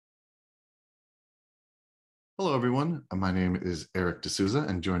Hello, everyone. My name is Eric D'Souza,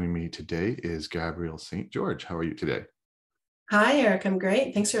 and joining me today is Gabrielle St George. How are you today? Hi, Eric. I'm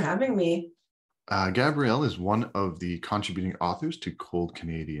great. Thanks for having me. Gabrielle is one of the contributing authors to Cold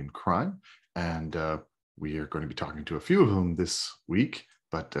Canadian Crime, and we are going to be talking to a few of them this week,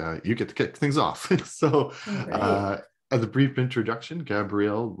 but you get to kick things off. So, Great. as a brief introduction,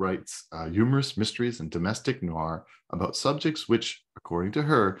 Gabrielle writes humorous mysteries and domestic noir about subjects which, according to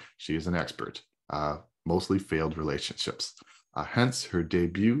her, she is an expert. Mostly failed relationships. Hence her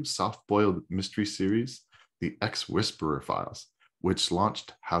debut soft-boiled mystery series, The Ex-Whisperer Files, which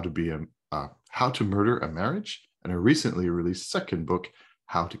launched How to Murder a Marriage, and her recently released second book,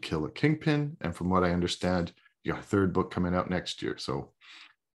 How to Kill a Kingpin. And from what I understand, you got a third book coming out next year. So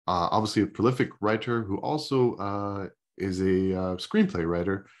obviously a prolific writer who also is a screenplay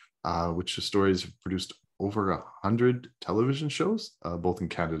writer, which the stories have produced over 100 television shows, both in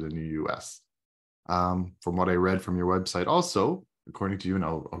Canada and the US. From what I read from your website, also, according to you, and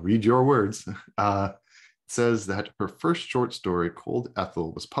I'll read your words, it says that her first short story, Cold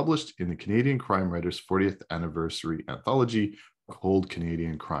Ethyl, was published in the Canadian crime writer's 40th anniversary anthology, Cold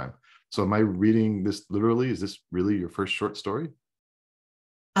Canadian Crime. So am I reading this literally? Is this really your first short story?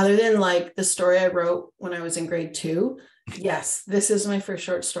 Other than like the story I wrote when I was in grade 2, yes, this is my first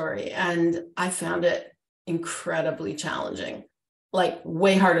short story. And I found it incredibly challenging, like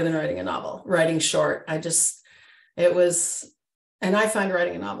way harder than writing a novel. Writing short, it was, and I find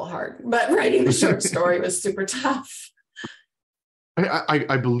writing a novel hard, but writing the short story was super tough.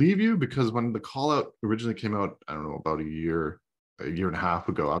 I believe you, because when the call out originally came out, I don't know, about a year and a half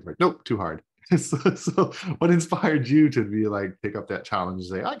ago, I was like, nope, too hard. So what inspired you to be like, take up that challenge and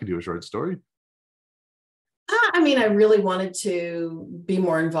say, I could do a short story? I mean, I really wanted to be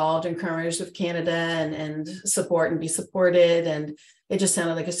more involved in Crime Writers of Canada and support and be supported. And it just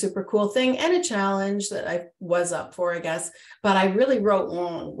sounded like a super cool thing and a challenge that I was up for, I guess. But I really wrote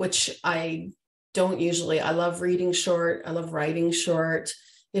long, which I don't usually. I love reading short. I love writing short.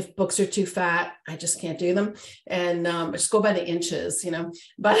 If books are too fat, I just can't do them. And just go by the inches,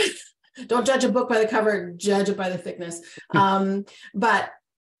 but don't judge a book by the cover, judge it by the thickness. But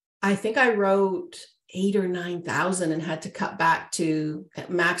I think I wrote 8,000 or 9,000 and had to cut back to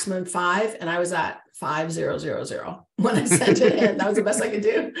maximum 5. And I was at 5,000 when I sent it in. That was the best I could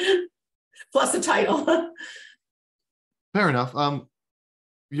do. Plus the title. Fair enough.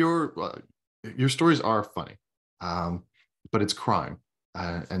 Your stories are funny, but it's crime.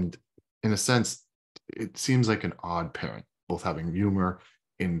 And in a sense, it seems like an odd pairing, both having humor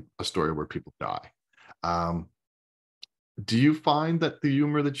in a story where people die. Do you find that the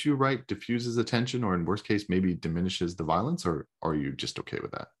humor that you write diffuses attention, or in worst case, maybe diminishes the violence, or are you just okay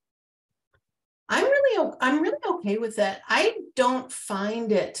with that? I'm really okay with that. I don't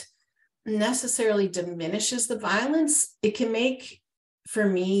find it necessarily diminishes the violence. It can make, for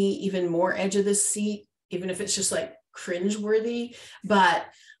me, even more edge of the seat, even if it's just like cringeworthy. But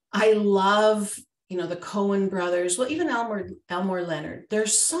I love, the Coen brothers. Well, even Elmore Leonard.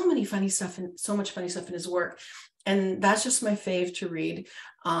 There's so much funny stuff in his work. And that's just my fave to read.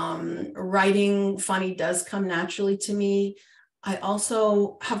 Writing funny does come naturally to me. I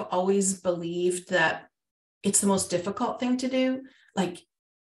also have always believed that it's the most difficult thing to do. Like,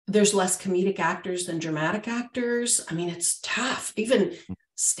 there's less comedic actors than dramatic actors. I mean, it's tough. Even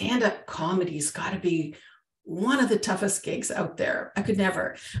stand-up comedy's got to be one of the toughest gigs out there. I could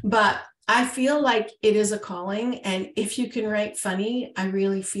never. But I feel like it is a calling. And if you can write funny, I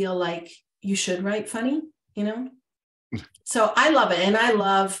really feel like you should write funny. So I love it. And I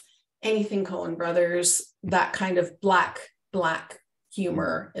love anything Coen brothers. That kind of black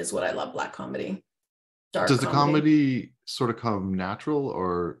humor is what I love. Black comedy, dark Does the comedy. comedy sort of come natural,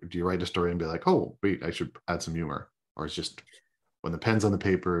 or do you write a story and be like, oh, wait, I should add some humor? Or it's just when the pen's on the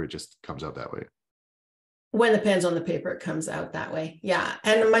paper, it just comes out that way? When the pen's on the paper, it comes out that way. Yeah.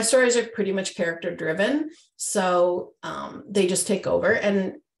 And my stories are pretty much character driven. So they just take over.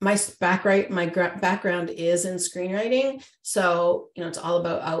 And my background is in screenwriting. So, it's all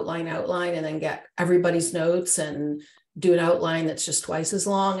about outline, and then get everybody's notes and do an outline that's just twice as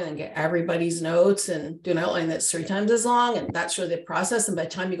long, and then get everybody's notes and do an outline that's 3 times as long. And that's really the process. And by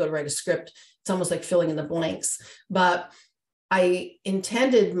the time you go to write a script, it's almost like filling in the blanks. But I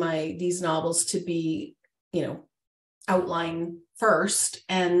intended these novels to be, outline first.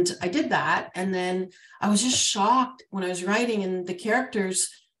 And I did that. And then I was just shocked when I was writing, and the characters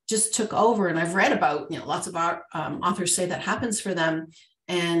just took over. And I've read about, lots of our authors say that happens for them.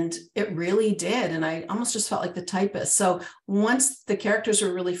 And it really did. And I almost just felt like the typist. So once the characters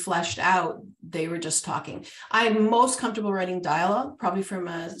were really fleshed out, they were just talking. I'm most comfortable writing dialogue, probably from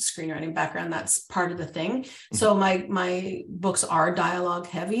a screenwriting background. That's part of the thing. So my books are dialogue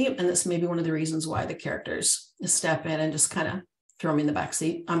heavy. And that's maybe one of the reasons why the characters step in and just kind of throw me in the back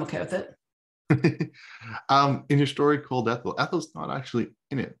seat. I'm okay with it. In your story, Cold Ethyl, Ethel's not actually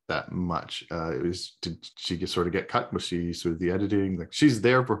in it that much. Did she sort of get cut? Was she sort of the editing? Like, she's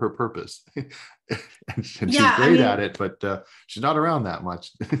there for her purpose, and she's great at it, but she's not around that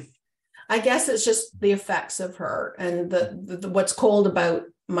much. I guess it's just the effects of her and the what's cold about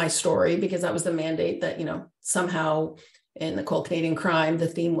my story, because that was the mandate that, somehow in the Cold Canadian Crime, the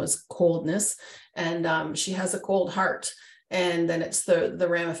theme was coldness, and she has a cold heart. And then it's the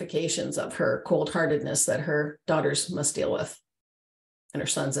ramifications of her cold-heartedness that her daughters must deal with, and her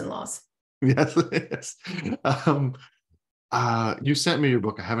sons-in-laws. Yes, yes. You sent me your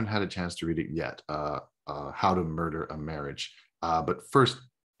book. I haven't had a chance to read it yet. How to Murder a Marriage. But first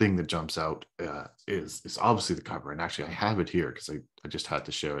thing that jumps out is obviously the cover. And actually, I have it here because I just had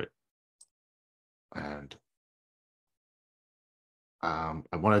to show it. And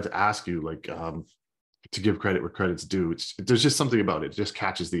I wanted to ask you, like, to give credit where credit's due. There's just something about it. It just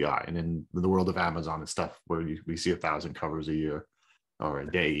catches the eye. And in the world of Amazon and stuff, where we see 1,000 covers a year or a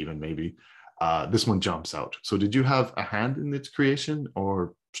day, even maybe, this one jumps out. So did you have a hand in its creation,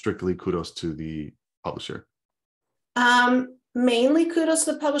 or strictly kudos to the publisher? Mainly kudos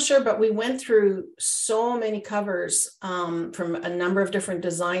to the publisher, but we went through so many covers from a number of different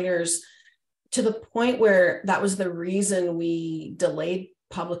designers, to the point where that was the reason we delayed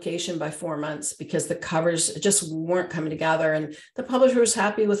publication by 4 months, because the covers just weren't coming together. And the publisher was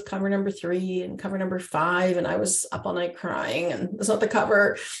happy with cover number 3 and cover number 5, and I was up all night crying, and it's not the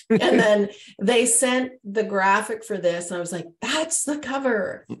cover. And then they sent the graphic for this, and I was like, that's the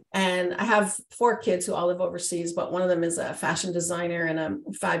cover. And I have 4 kids who all live overseas, but one of them is a fashion designer and a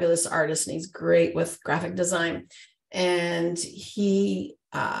fabulous artist, and he's great with graphic design. And he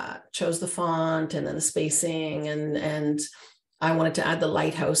chose the font and then the spacing, and I wanted to add the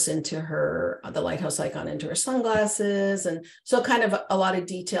lighthouse the lighthouse icon into her sunglasses. And so kind of a lot of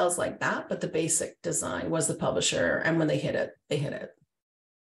details like that, but the basic design was the publisher. And when they hit it, they hit it.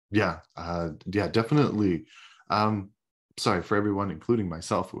 Yeah, definitely. Sorry for everyone, including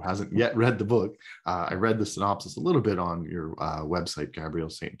myself, who hasn't yet read the book. I read the synopsis a little bit on your website,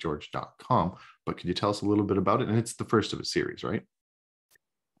 GabrielleStGeorge.com, but could you tell us a little bit about it? And it's the first of a series, right?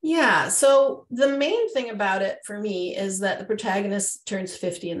 Yeah. So the main thing about it for me is that the protagonist turns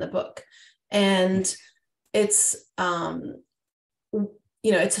 50 in the book, and it's,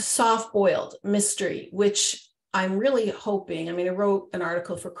 it's a soft-boiled mystery, which I'm really hoping, I wrote an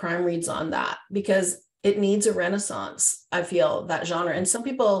article for Crime Reads on that, because it needs a renaissance, I feel, that genre. And some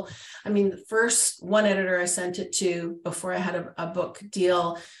people, the first one editor I sent it to before I had a book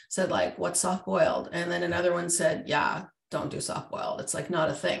deal said, like, what's soft-boiled? And then another one said, yeah, don't do soft-boiled. It's like not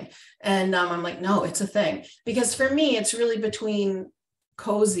a thing. And I'm like, no, it's a thing. Because for me, it's really between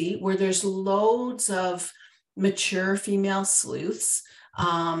cozy, where there's loads of mature female sleuths.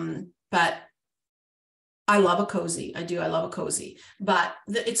 But I love a cozy. I do. I love a cozy, but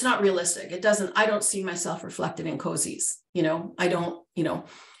it's not realistic. I don't see myself reflected in cozies. I don't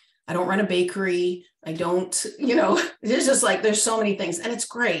run a bakery. I don't, it's just like, there's so many things, and it's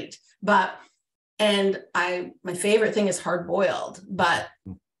great. My favorite thing is hard boiled, but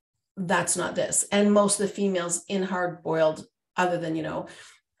that's not this. And most of the females in hard boiled, other than,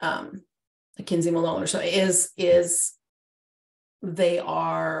 Kinsey Malone or so, is they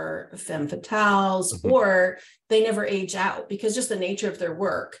are femme fatales, or they never age out, because just the nature of their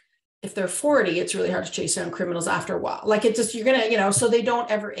work. If they're 40, it's really hard to chase down criminals after a while. Like, it's just, you're gonna, so they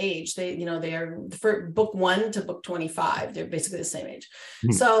don't ever age. They, they are, for book 1 to book 25, they're basically the same age.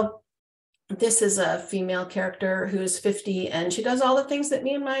 So this is a female character who is 50, and she does all the things that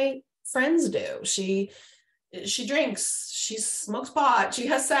me and my friends do. She drinks, she smokes pot, she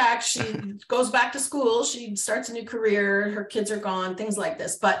has sex, she goes back to school, she starts a new career, her kids are gone, things like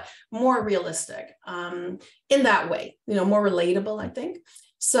this, but more realistic in that way, more relatable, I think.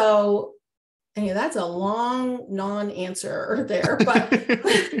 So anyway, that's a long non-answer there, but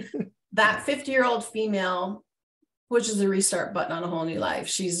that 50-year-old female, which is a restart button on a whole new life.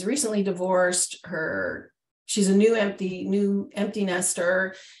 She's recently divorced. She's a new empty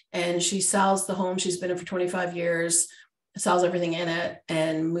nester, and she sells the home she's been in for 25 years, sells everything in it,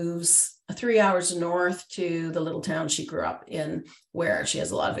 and moves 3 hours north to the little town she grew up in, where she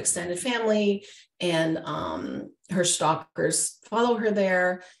has a lot of extended family, and her stalkers follow her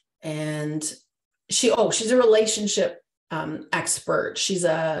there. And she's a relationship expert. She's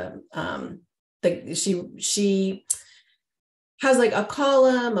she has like a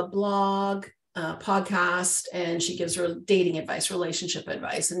column, a blog, a podcast, and she gives her dating advice, relationship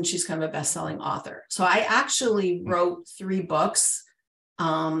advice, and she's kind of a best-selling author. So I actually wrote 3 books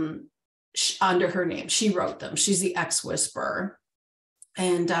under her name. She wrote them. She's the ex whisperer,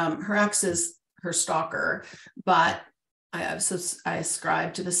 and her ex is her stalker. But I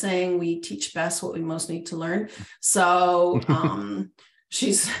ascribe to the saying, we teach best what we most need to learn. So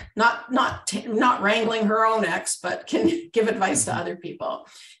she's not wrangling her own ex, but can give advice to other people.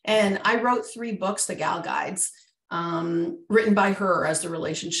 And I wrote 3 books, the Gal Guides, written by her as the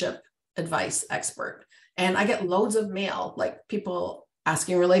relationship advice expert. And I get loads of mail, like people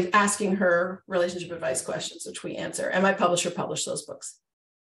asking her relationship advice questions, which we answer. And my publisher published those books.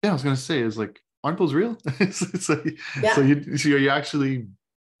 Yeah, I was going to say, is like, aren't those real? It's like, yeah. So you actually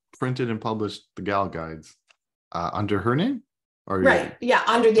printed and published the Gal Guides under her name? Right. Yeah,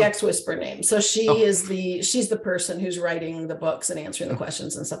 under the ex whisper name. So she's the person who's writing the books and answering the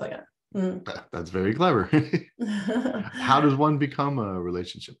questions and stuff like that. Mm. That's very clever. How does one become a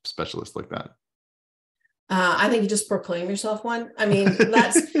relationship specialist like that? I think you just proclaim yourself one. I mean,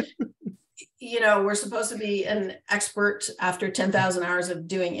 that's, we're supposed to be an expert after 10,000 hours of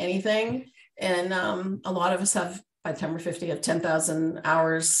doing anything. And a lot of us have, by the time we're 50, have 10,000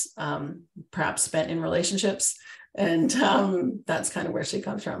 hours perhaps spent in relationships. And that's kind of where she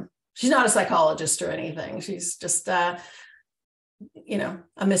comes from. She's not a psychologist or anything. She's just, a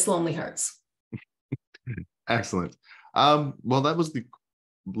Miss Lonely Hearts. Excellent. Well, that was the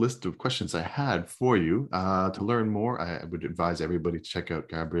list of questions I had for you. To learn more, I would advise everybody to check out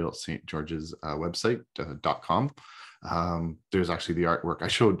Gabrielle St George's website, .com. There's actually the artwork. I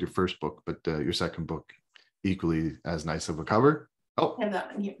showed your first book, but your second book, equally as nice of a cover. Oh, I have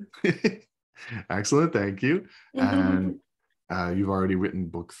that one here. Excellent, thank you. And you've already written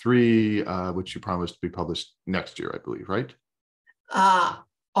book 3, which you promised to be published next year, I believe, right?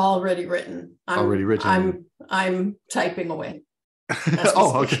 Already written. I'm typing away.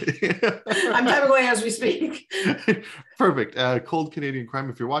 Oh, okay. I'm typing away as we speak. Perfect. Cold Canadian Crime.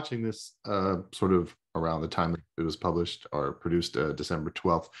 If you're watching this sort of around the time it was published or produced, December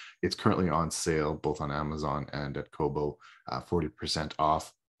 12th, it's currently on sale both on Amazon and at Kobo, 40%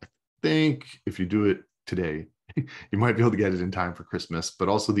 off. I think if you do it today, you might be able to get it in time for Christmas, but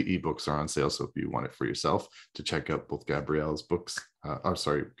also the ebooks are on sale. So if you want it for yourself, to check out both Gabrielle's books,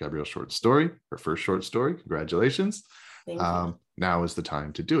 Gabrielle's short story, her first short story. Congratulations. Thank you. Now is the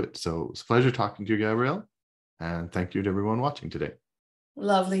time to do it. So it's a pleasure talking to you, Gabrielle. And thank you to everyone watching today.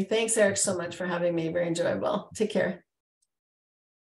 Lovely. Thanks, Eric, so much for having me. Very enjoyable. Take care.